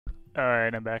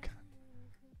Alright, I'm back.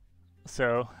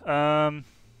 So,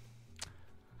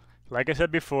 like I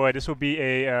said before, this will be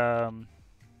a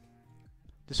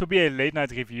late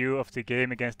night review of the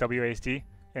game against WASD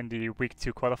in the week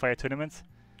 2 qualifier tournament,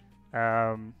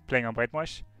 playing on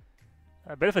Brightmarsh.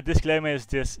 A bit of a disclaimer is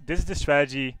this is the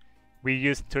strategy we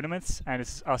use in tournaments, and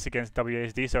it's us against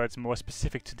WASD, so it's more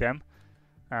specific to them.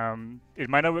 It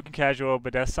might not work in casual,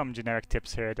 but there's some generic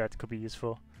tips here that could be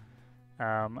useful.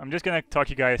 I'm just gonna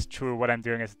talk you guys through what I'm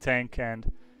doing as a tank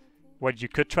and what you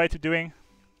could try to doing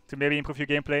to maybe improve your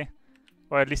gameplay,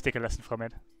 or at least take a lesson from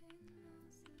it.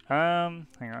 Hang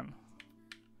on.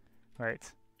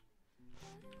 Right.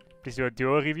 Please do a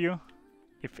duo review.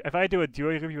 If I do a duo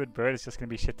review with Bird, it's just gonna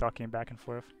be shit talking back and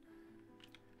forth.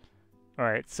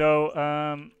 Alright, so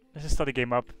let's just start the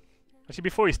game up. Actually,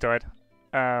 before we start,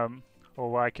 or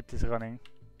why I keep this running.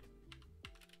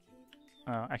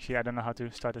 Actually, I don't know how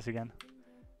to start this again.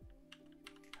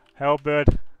 Help, Bird.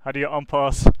 How do you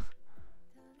unpause?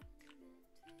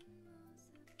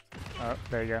 Oh,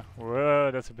 there you go. Whoa,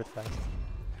 that's a bit fast.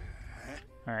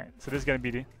 Alright, so this is gonna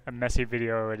be a messy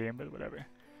video already, but whatever.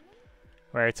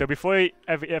 Right, so before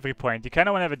every point, you kind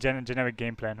of want to have a generic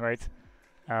game plan, right?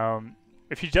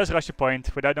 If you just rush a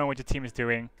point without knowing what your team is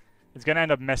doing, it's gonna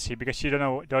end up messy because you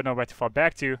don't know where to fall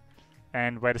back to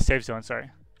and where the safe zones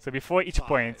are. So before each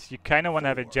point, you kind of want to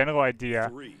have a general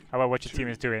idea about what your team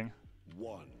is doing.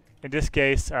 In this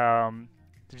case, the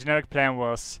generic plan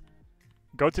was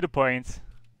go to the point,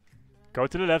 go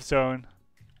to the left zone,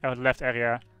 or the left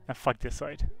area, and fuck this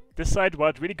side. This side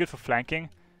was really good for flanking.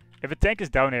 If a tank is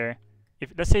down here,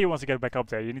 let's say he wants to get back up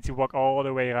there, you need to walk all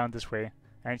the way around this way,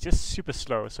 and it's just super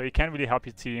slow, so you can't really help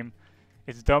your team.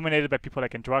 It's dominated by people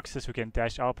like Androxus who can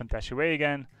dash up and dash away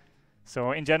again.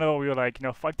 So in general, we were like, you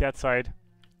know, fuck that side.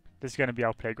 This is gonna be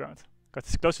our playground because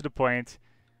it's close to the point.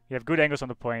 You have good angles on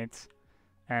the point,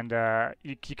 and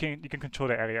you can control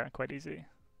the area quite easily.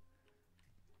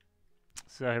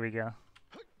 So here we go.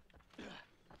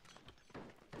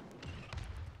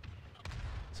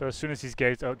 So as soon as these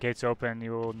gates open,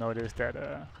 you will notice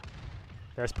that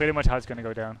that's pretty much how it's gonna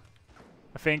go down.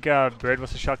 I think Bird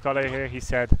was the shot caller here. He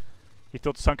said he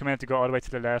told Sun Commander to go all the way to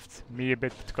the left, me a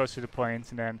bit close to the point,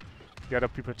 and then the other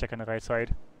people check on the right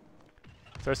side.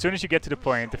 So as soon as you get to the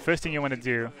point, the first thing you want to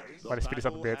do, while I speed this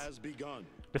up a bit,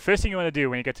 the first thing you want to do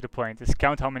when you get to the point is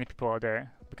count how many people are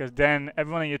there, because then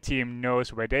everyone on your team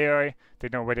knows where they are, they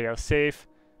know where they are safe,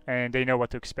 and they know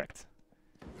what to expect.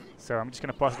 So I'm just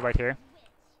gonna pause it right here.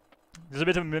 There's a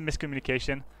bit of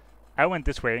miscommunication. I went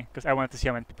this way because I wanted to see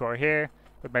how many people are here.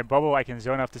 With my bubble, I can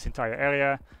zone off this entire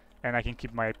area, and I can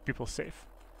keep my people safe.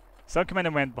 Sun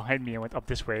Commander went behind me and went up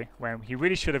this way, when he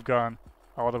really should have gone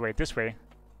all the way this way,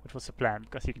 which was the plan,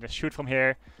 because he can just shoot from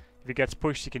here. If he gets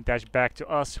pushed, he can dash back to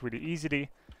us really easily,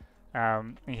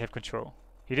 and you have control.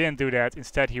 He didn't do that.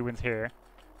 Instead, he went here.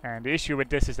 And the issue with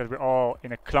this is that we're all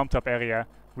in a clumped up area,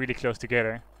 really close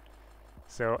together.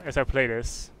 So as I play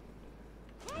this,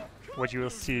 what you will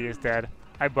see is that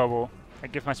I bubble, I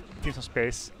give my team some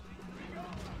space,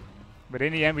 but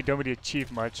in the end we don't really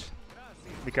achieve much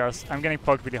because I'm getting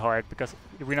poked really hard because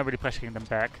we're not really pressuring them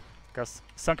back. Because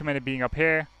Sun Commander being up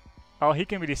here, all he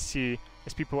can really see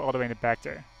is people all the way in the back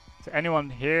there. So anyone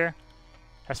here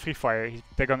has free fire,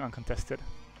 they're going uncontested.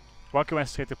 One can went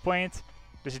straight to point.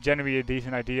 This is generally a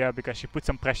decent idea because you put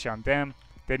some pressure on them,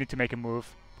 they need to make a move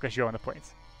because you're on the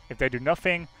point. If they do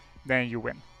nothing, then you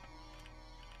win.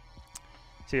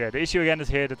 So yeah, the issue again is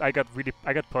here that I got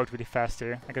poked really fast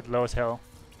here. I got low as hell.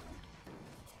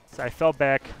 So I fell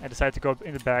back. I decided to go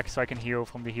in the back so I can heal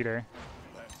from the healer.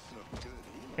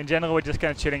 In general, we're just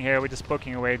kind of chilling here. We're just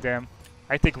poking away at them.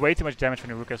 I take way too much damage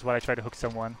from the Rukas while I try to hook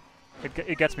someone.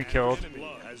 It gets me killed.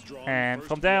 And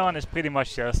from there on, it's pretty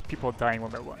much just people dying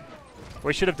one by one. What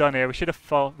we should have done here, we should have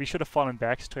fallen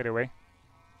back straight away.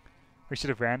 We should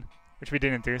have ran, which we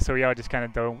didn't do. So we all just kind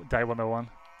of die one by one,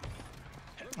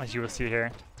 as you will see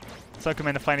here. Sun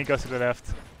Commander finally goes to the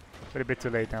left, but a bit too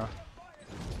late now.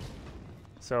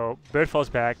 So Bird falls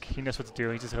back, he knows what to do,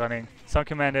 he's just running. Sun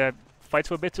Commander fights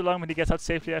for a bit too long, but he gets out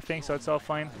safely, I think, so it's all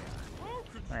fine.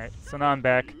 Alright, so now I'm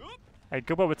back. I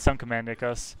go up with Sun Commander,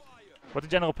 because what the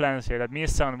general plan is here, that me and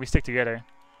Sun, we stick together.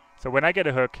 So when I get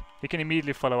a hook, he can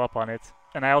immediately follow up on it,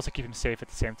 and I also keep him safe at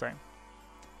the same time.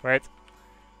 Right?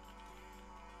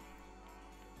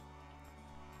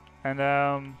 And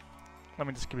let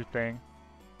me just keep it playing.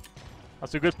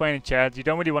 Also, good point in chat. You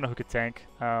don't really want to hook a tank.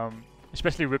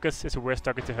 Especially Rukas is a worse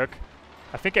target to hook.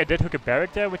 I think I did hook a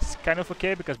Barrack there, which is kind of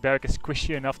okay because Barrack is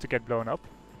squishy enough to get blown up.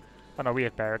 Oh no, we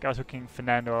have Barrack. I was hooking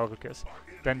Fernando or Rukas.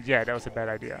 Then yeah, that was a bad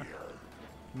idea.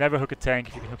 Never hook a tank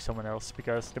if you can hook someone else,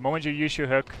 because the moment you use your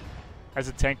hook, as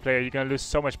a tank player, you're gonna lose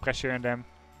so much pressure on them.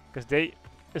 Because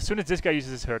as soon as this guy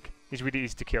uses his hook, he's really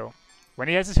easy to kill. When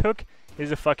he has his hook,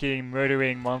 he's a fucking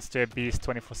murdering monster beast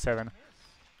 24/7.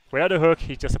 Without a hook,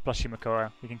 he's just a plushy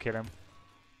Makoa. You can kill him.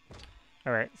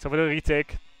 Alright, so for the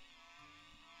retake,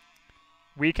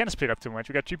 we kind of split up too much.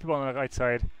 We got 3 people on the right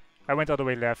side. I went all the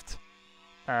way left.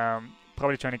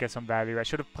 Probably trying to get some value. I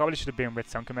probably should have been with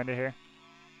some commander here.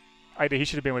 Either he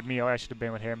should have been with me or I should have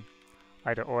been with him.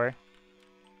 Either or.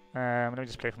 Let me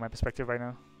just play from my perspective right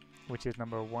now, which is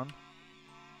number 1.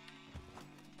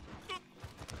 So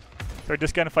we're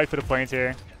just gonna fight for the points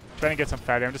here. Trying to get some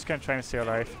value. I'm just gonna try to stay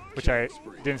alive, which I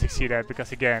didn't succeed at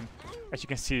because again, as you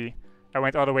can see, I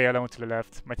went all the way alone to the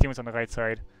left. My team was on the right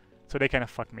side. So they kind of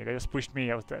fucked me. They just pushed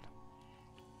me, I was dead.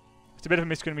 It's a bit of a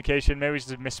miscommunication, maybe it's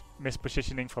just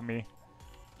mispositioning from me.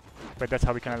 But that's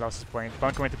how we kind of lost this point.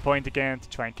 Bunker went to point again to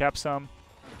try and cap some.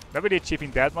 Not really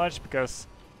achieving that much because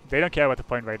they don't care about the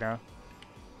point right now.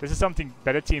 This is something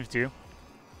better teams do.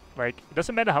 Like, it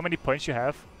doesn't matter how many points you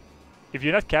have. If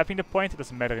you're not capping the point, it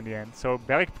doesn't matter in the end. So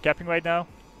Barrack capping right now.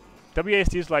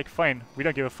 WASD is like, fine, we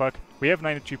don't give a fuck. We have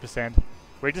 93%.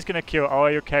 We're just gonna kill all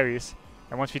your carries.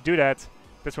 And once we do that,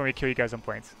 that's when we kill you guys on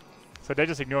points. So they're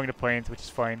just ignoring the point, which is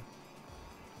fine.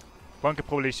 Bunker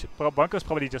was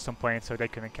probably just on point, so they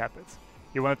couldn't cap it.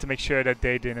 You wanted to make sure that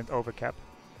they didn't overcap.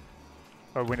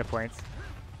 Or win a point.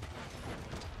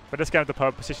 But that's kind of the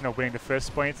power position of winning the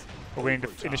first point. Or winning the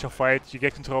initial fight. You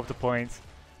get control of the point.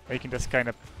 And you can just kind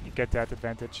of get that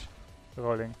advantage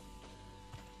rolling.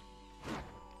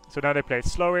 So now they play it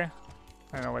slower.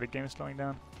 I don't know why the game is slowing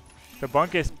down. The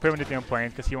Bunker is permanently on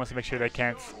point because he wants to make sure they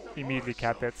can't immediately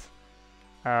cap it.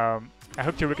 I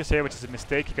hooked your Ruckus here, which is a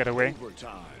mistake. He got away.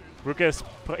 Ruckus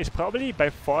is probably by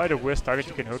far the worst target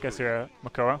you can hook as a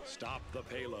Makoa.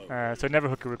 So never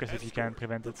hook a Ruckus if you can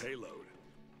prevent it.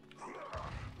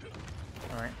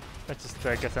 Alright, let's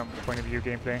just get some point of view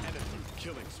gameplay.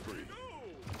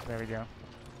 There we go.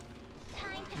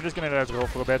 I'm just gonna let it roll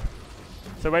for a bit.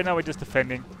 So right now we're just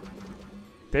defending.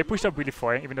 They pushed up really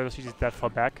far, even though the siege is that far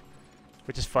back.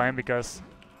 Which is fine because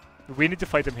we need to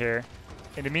fight them here.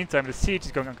 In the meantime, the siege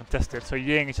is going uncontested, so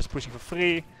Ying is just pushing for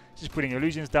free. She's putting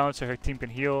illusions down so her team can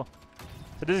heal.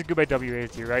 So this is good by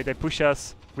WASD, right? They push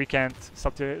us, we can't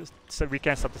stop the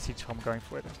siege from going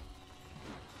further.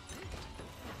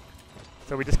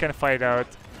 So we just kind of fight it out.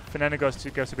 Fernando goes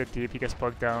a bit deep, he gets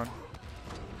poked down.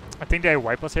 I think they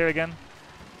wipe us here again,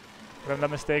 if I'm not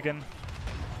mistaken.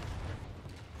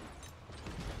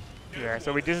 Yeah,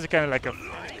 so this is kind of like a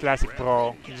classic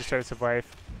brawl. You just try to survive.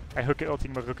 I hook it,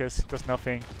 ulting Marukas, does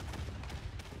nothing.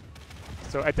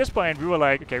 So at this point we were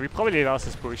like, okay, we probably lost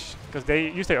this push because they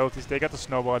used their ultis, they got the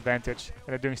snowball advantage, and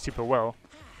they're doing super well.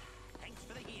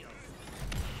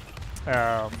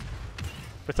 But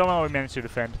somehow we managed to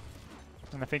defend,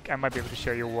 and I think I might be able to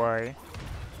show you why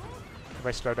if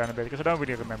I slow down a bit because I don't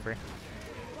really remember.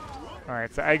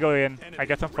 Alright, so I go in, I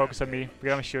get some focus on me, we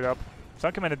got him shoot up.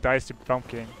 Some commander dies to Bomb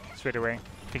King straight away.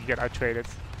 I think you get out-traded.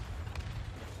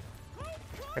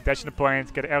 I dash in the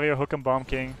point, get area hook on Bomb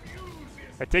King.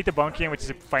 I take the Bomb King, which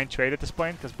is a fine trade at this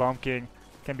point, because Bomb King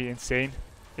can be insane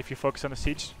if you focus on the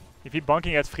siege. If he Bomb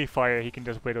King gets free fire, he can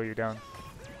just whittle you down.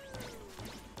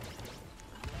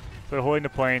 So we're holding the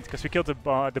point, because we killed the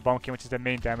Bomb King, which is the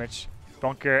main damage.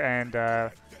 Bunker and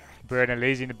Bird and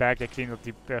Lazy in the back, they cleaned up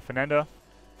the Fernando.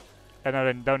 And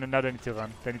now they need to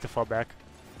run, they need to fall back.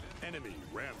 Enemy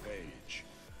rampage.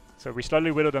 So we slowly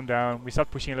whittle them down, we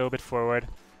start pushing a little bit forward.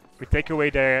 We take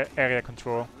away their area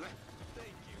control.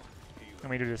 And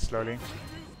we do this slowly.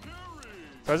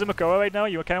 So as a Makoa right now,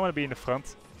 you kind of want to be in the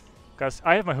front. Because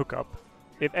I have my hook up.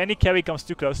 If any carry comes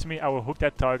too close to me, I will hook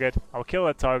that target, I'll kill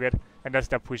that target, and that's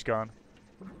that push gone.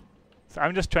 So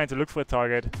I'm just trying to look for a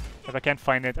target. If I can't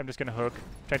find it, I'm just gonna hook.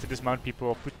 Trying to dismount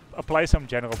people, apply some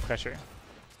general pressure.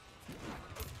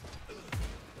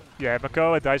 Yeah, if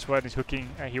Makoa dies while he's hooking,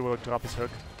 he will drop his hook.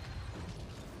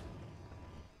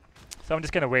 So I'm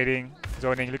just kind of waiting,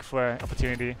 zoning, looking for an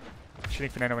opportunity. Shooting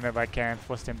Fernando whenever I can,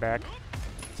 force him back.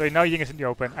 So now Ying is in the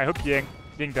open. I hook Ying,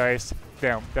 Ying dies.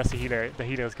 Damn, that's the healer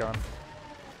is gone.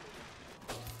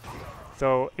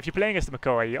 So if you're playing against the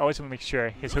Makoa, you always want to make sure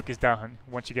his hook is down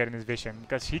once you get in his vision,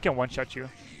 because he can one-shot you,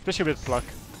 especially with pluck.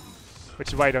 Which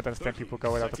is why I don't understand people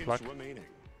go without the pluck.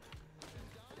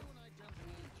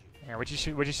 Yeah, what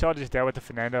you saw just there with the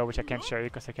Fernando, which I can't show you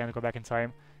because I can't go back in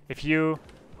time. If you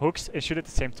hooks and shoot at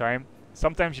the same time,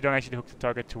 sometimes you don't actually hook the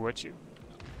target towards you.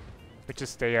 Which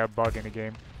is a bug in the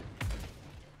game.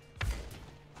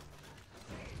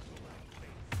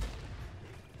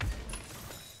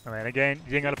 Alright, again,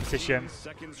 Ying out of position.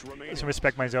 Just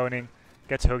respect my zoning.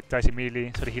 Gets hooked, dies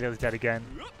immediately, so the healer is dead again.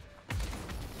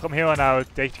 From here on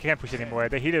out, they can't push anymore.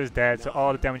 The healer is dead, so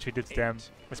all the damage we did to them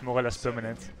was more or less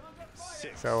permanent.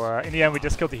 So in the end, we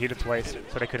just killed the healer twice,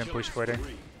 so they couldn't push further.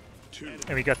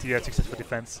 And we got the successful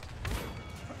defense.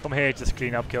 From here, just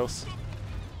clean up kills.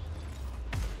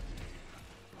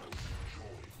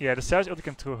 Yeah, the Savage ulti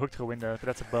can hook through a window, but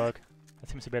that's a bug. That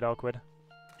seems a bit awkward.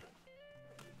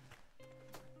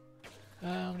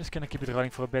 I'm just gonna keep it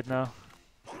running for a bit now.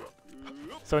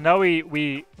 So now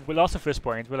we lost the first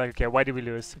point. We're like, okay, why did we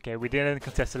lose? Okay, we didn't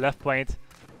contest the left point.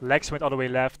 Lex went all the way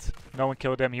left. No one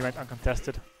killed him. He went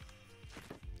uncontested.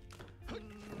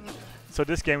 So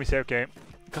this game we say, okay,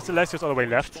 because the Lex goes all the way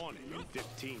left,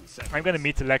 I'm gonna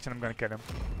meet the Lex and I'm gonna kill him.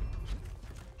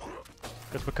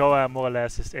 Because Makoa more or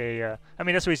less is a, I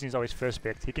mean that's the reason he's always first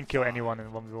picked. He can kill anyone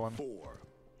in 1v1. 4,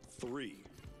 3,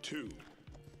 2,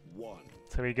 1.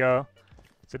 So here we go.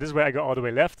 So this is where I go all the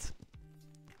way left.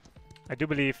 I do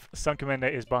believe Sun Commander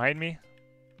is behind me.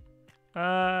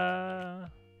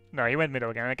 No, he went middle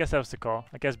again. I guess that was the call.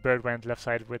 I guess Bird went left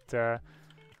side with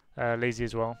Lazy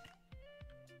as well.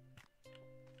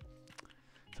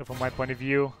 So from my point of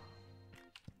view,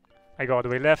 I go all the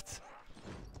way left.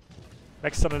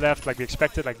 Lex on the left, like we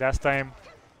expected, like last time.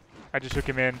 I just hook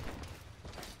him in,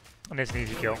 and it's an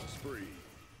easy kill.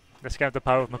 That's kind of the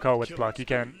power of Makoa with block. You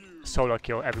can solo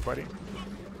kill everybody.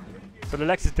 So the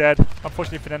Lex is dead.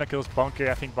 Unfortunately, Fernando kills Bonker.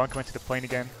 I think Bonker went to the plane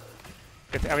again.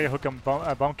 Get the area hook on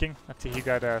bonking until he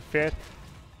got feared.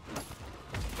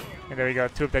 And there we go.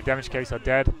 2 of their damage carries are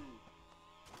dead.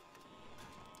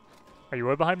 Are you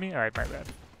all behind me? Alright, my bad.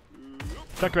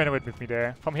 Dunker ran away with me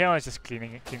there. From here on, it's just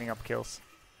cleaning up kills.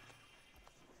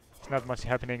 There's not much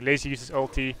happening. Lazy uses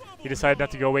ulti. He decided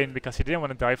not to go in because he didn't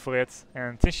want to die for it.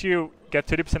 And since you get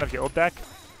 30% of your ult back,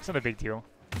 it's not a big deal.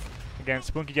 Again,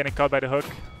 Spunky getting caught by the hook.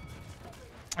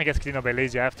 I guess clean up by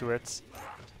Lazy afterwards.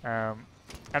 I'm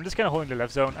just kind of holding the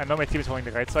left zone. I know my team is holding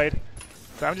the right side.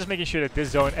 So I'm just making sure that this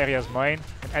zone area is mine.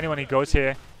 And anyone who goes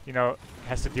here, you know,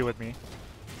 has to deal with me.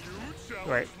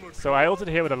 Right, so I ulted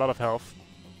here with a lot of health.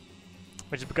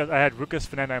 Which is because I had Rukus,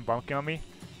 Fernanda and Bonking on me.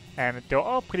 And they were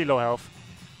all pretty low health.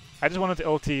 I just wanted to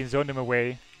ulti, zone them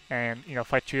away, and, you know,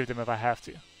 fight 3 of them if I have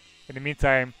to. In the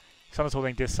meantime, Sun is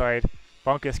holding this side.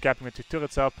 Bonker is capping with 2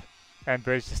 turrets up. And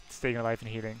Bird is just staying alive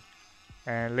and healing.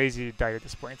 And Lazy died at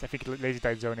this point. I think Lazy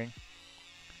died zoning.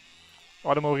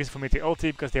 All the more reason for me to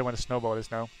ulti because they want to snowball this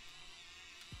now.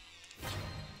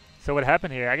 So what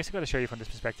happened here, I guess I gotta show you from this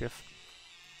perspective.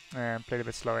 And play it a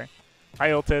bit slower.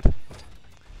 I ulted.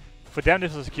 For them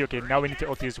this was okay, okay, now we need to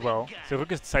ulti as well. So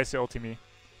Rukus decides to ulti me.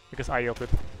 Because I ulted.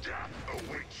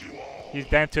 He's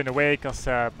then turned away because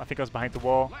I think I was behind the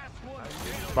wall.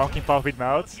 Bonking power beat me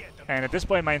out. And at this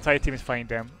point my entire team is fighting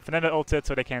them. Fernanda ulted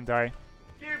so they can't die.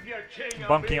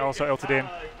 Bonking also ulted in.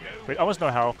 With almost no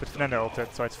health, but Fernanda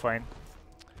ulted, so it's fine.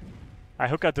 I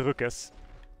hook out the Rukus.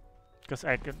 Because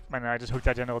I just hooked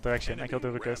that general direction. I killed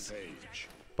the Rukus.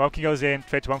 Bonking goes in,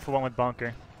 trades 1-for-1 with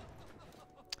Bonker.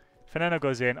 Fernando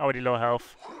goes in, already low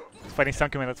health. He's fighting Sun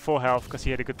Commander at full health because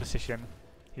he had a good position.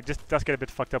 He just does get a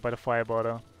bit fucked up by the fireball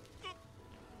though.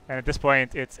 And at this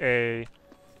point it's a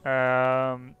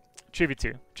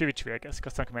 3v2. 3v3 I guess,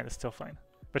 because Sun Commander is still fine.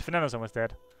 But Fernando's almost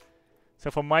dead. So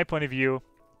from my point of view,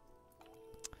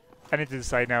 I need to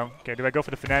decide now. Okay, do I go for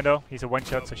the Fernando? He's a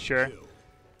one-shot, so sure.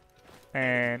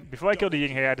 And before I kill the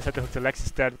Ying here, I decided to hook the Lex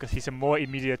instead because he's a more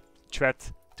immediate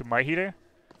threat to my healer.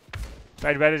 So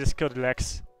I'd rather just kill the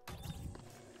Lex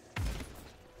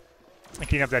and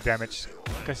clean up that damage.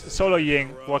 Because solo Ying,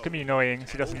 while it can be annoying,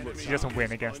 she doesn't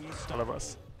win against all of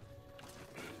us.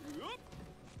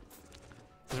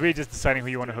 It's really just deciding who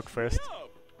you want to hook first.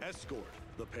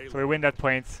 So we win that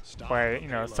point by, you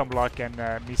know, some luck and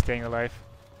me staying alive.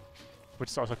 Which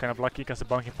is also kind of lucky because the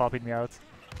bonking popped me out.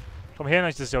 From here, now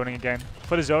it's just zoning again.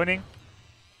 For the zoning,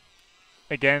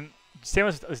 again, same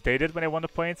as they did when they won the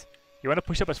point. You want to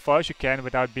push up as far as you can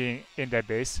without being in their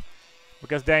base.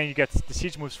 Because then you get the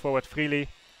siege moves forward freely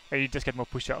and you just get more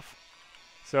push off.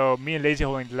 So me and Lazy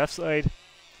holding the left side,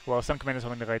 while some commanders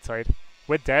holding the right side.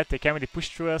 With that, they can't really push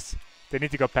through us. They need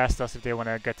to go past us if they want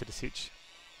to get to the siege.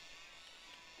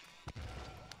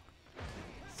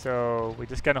 So we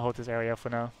just gonna hold this area for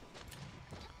now.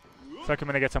 So I'm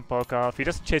gonna get some poke off. He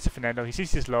doesn't chase the Fernando. He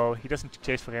sees he's low. He doesn't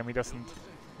chase for him. He doesn't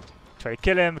try to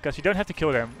kill him because you don't have to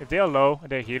kill them. If they are low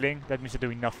and they're healing, that means they're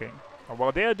doing nothing. And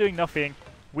while they are doing nothing,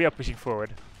 we are pushing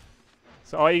forward.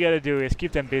 So all you gotta do is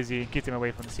keep them busy, keep them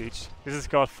away from the siege. This is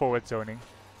called forward zoning.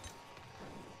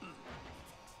 So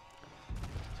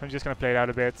I'm just gonna play it out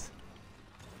a bit.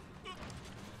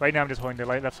 Right now I'm just holding the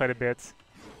left side a bit.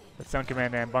 But Sound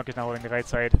Commander and Bonk is now holding the right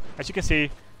side. As you can see,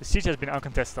 the siege has been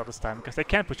uncontested all this time because they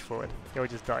can't push forward. They will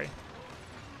just die.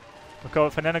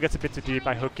 Makoa, Fernando gets a bit too deep,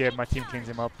 I hook him, my team cleans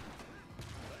him up.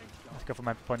 Let's go from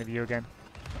my point of view again.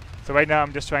 So right now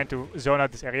I'm just trying to zone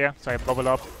out this area, so I bubble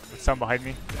up with some behind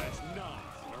me.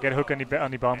 Get a hook on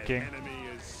the Bomb King,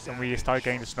 and we start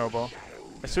getting the snowball.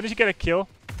 As soon as you get a kill,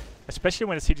 especially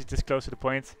when the siege is this close to the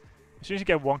point, as soon as you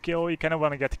get one kill, you kind of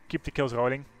want to keep the kills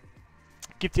rolling,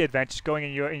 keep the advantage going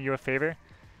in your favor,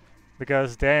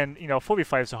 because then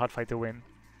 4v5 is a hard fight to win.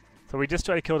 So we just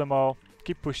try to kill them all,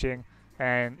 keep pushing,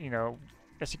 and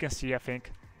as you can see, I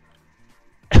think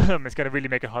it's gonna really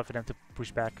make it hard for them to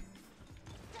push back.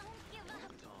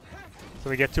 So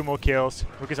we get 2 more kills.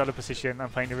 Rook is out of position. I'm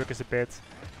finding the Rook is a bit,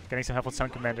 getting some help on Sun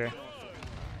Commander,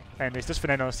 and it's just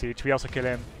Fernando on siege. We also kill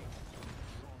him.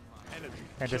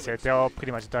 And that's it, they all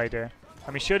pretty much died there.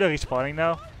 I mean, sure they're respawning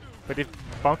now, but if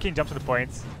Bomb King jumps on the point,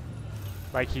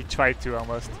 like he tried to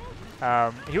almost,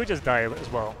 he would just die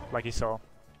as well, like he saw.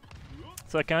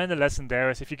 So kind of the lesson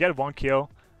there is if you get 1 kill,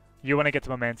 you want to get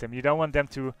the momentum. You don't want them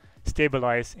to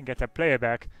stabilize and get their player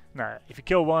back. Nah, if you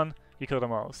kill 1, you kill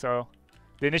them all. So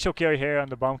the initial kill here on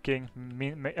the Bomb King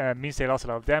means they lost a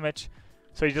lot of damage.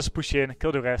 So you just push in,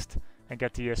 kill the rest, and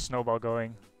get the snowball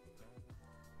going.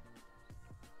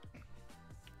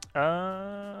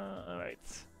 Alright.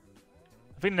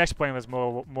 I think the next point was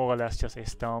more or less just a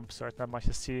stomp, so it's not much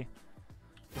to see.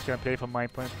 Just gonna play from my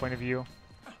point of view.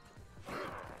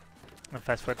 And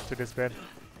fast forward to this bit.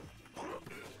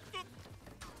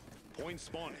 Point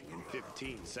spawning in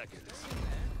 15 seconds.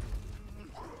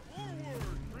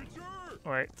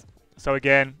 Alright. So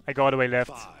again, I go all the way left.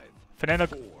 5, Fernando.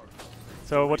 4.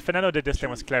 So what Fernando did this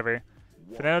time was clever.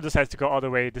 Fernando decides to go all the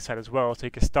way this side as well, so he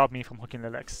can stop me from hooking the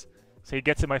legs. So he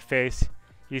gets in my face,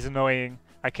 he's annoying,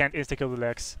 I can't insta-kill the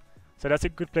legs. So that's a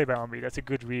good play by Omri, that's a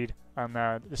good read on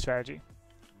the strategy.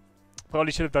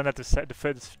 Probably should have done that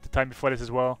the time before this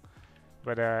as well.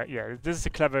 But yeah, this is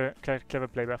a clever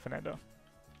play by Fernando.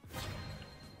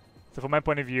 So from my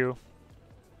point of view,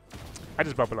 I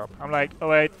just bubble up. I'm like,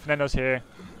 alright, Fernando's here,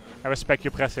 I respect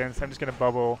your presence, I'm just gonna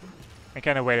bubble and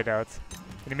kind of wait it out.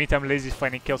 In the meantime, Lazy's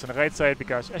finding kills on the right side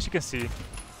because, as you can see,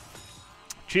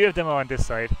 3 of them are on this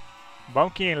side.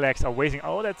 Bomb King and Lex are wasting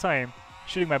all that time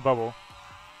shooting my bubble.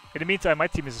 In the meantime, my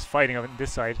team is just fighting on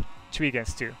this side, 3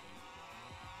 against 2.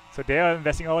 So they are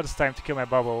investing all this time to kill my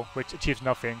bubble, which achieves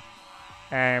nothing.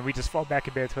 And we just fall back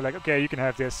a bit. We're like, okay, you can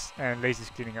have this, and Lazy's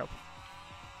cleaning up.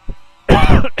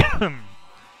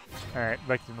 Alright,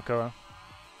 back to Makoa.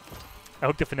 I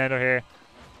hooked the Fernando here.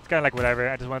 It's kind of like whatever,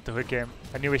 I just wanted to hook him.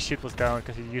 I knew his shield was down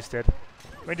because he used it.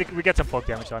 We get some poke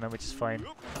damage on him, which is fine.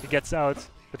 He gets out,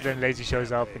 but then Lazy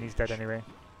shows up and he's dead anyway.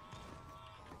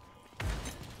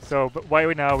 So, but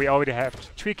why now we already have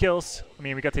 3 kills. I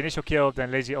mean, we got the initial kill,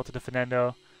 then Lazy ulted the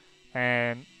Fernando.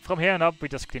 And from here on up, we're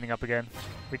just cleaning up again.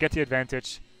 We get the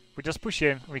advantage. We just push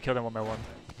in, and we kill them 1 by 1.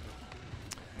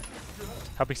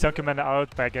 Helping Sun Commander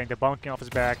out by getting the Bomb King off his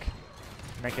back.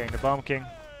 And then getting the Bomb King.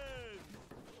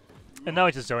 And now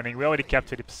it's just zoning. We already capped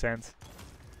 50%.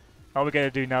 All we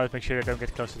gotta do now is make sure they don't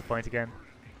get close to the point again.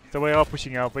 So we're all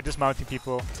pushing out. We're just mounting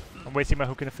people. I'm wasting my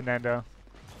hook in the Fernando.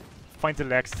 Find the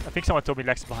Lex. I think someone told me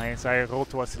Lex is behind, so I roll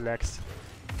towards the Lex.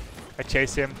 I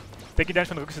chase him. Taking damage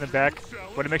from the Rooks in the back.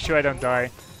 Want to make sure I don't die.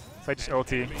 So I just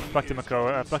ulti, pluck the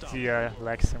Makoa, pluck the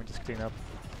Lex, and we just clean up.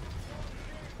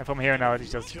 And from here on out,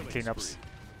 it's just cleanups.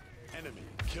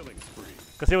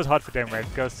 Because it was hard for them, right?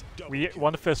 Because we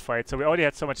won the first fight, so we already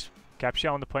had so much capture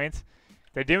on the point.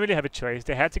 They didn't really have a choice.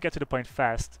 They had to get to the point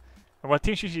fast. And what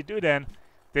teams usually do then,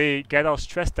 they get all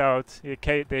stressed out.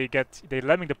 They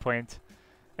lemming the point,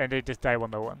 and they just die 1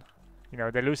 by 1.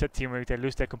 They lose their teamwork, they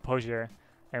lose their composure,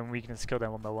 and we can just kill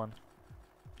them 1 by 1.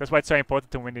 That's why it's so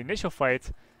important to win the initial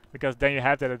fight, because then you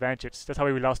have that advantage. That's how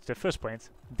we lost the first point.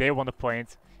 They won the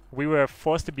point. We were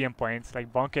forced to be on point.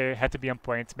 Like Bonke had to be on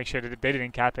point to make sure that they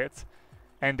didn't cap it,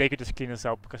 and they could just clean us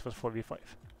up because it was 4v5.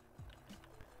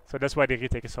 So that's why the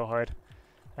retake is so hard.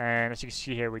 And as you can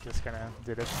see here, we just kind of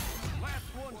did it.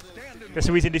 That's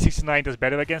the reason D69 does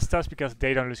better against us, because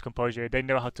they don't lose composure. They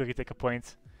know how to retake a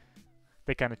point.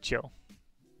 They kind of chill.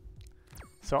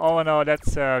 So all in all,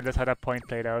 that's how that point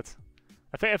played out.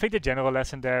 I think the general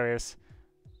lesson there is,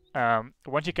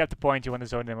 once you get the point, you want to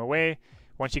zone them away.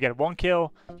 Once you get 1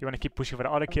 kill, you want to keep pushing for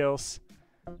the other kills.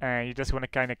 And you just want to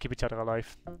kind of keep each other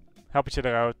alive. Help each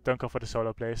other out, don't go for the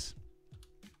solo plays.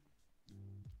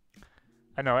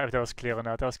 I know if that was clear or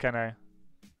not, I was kind of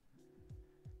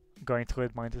going through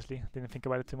it mindlessly. Didn't think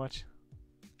about it too much.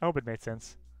 I hope it made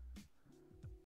sense.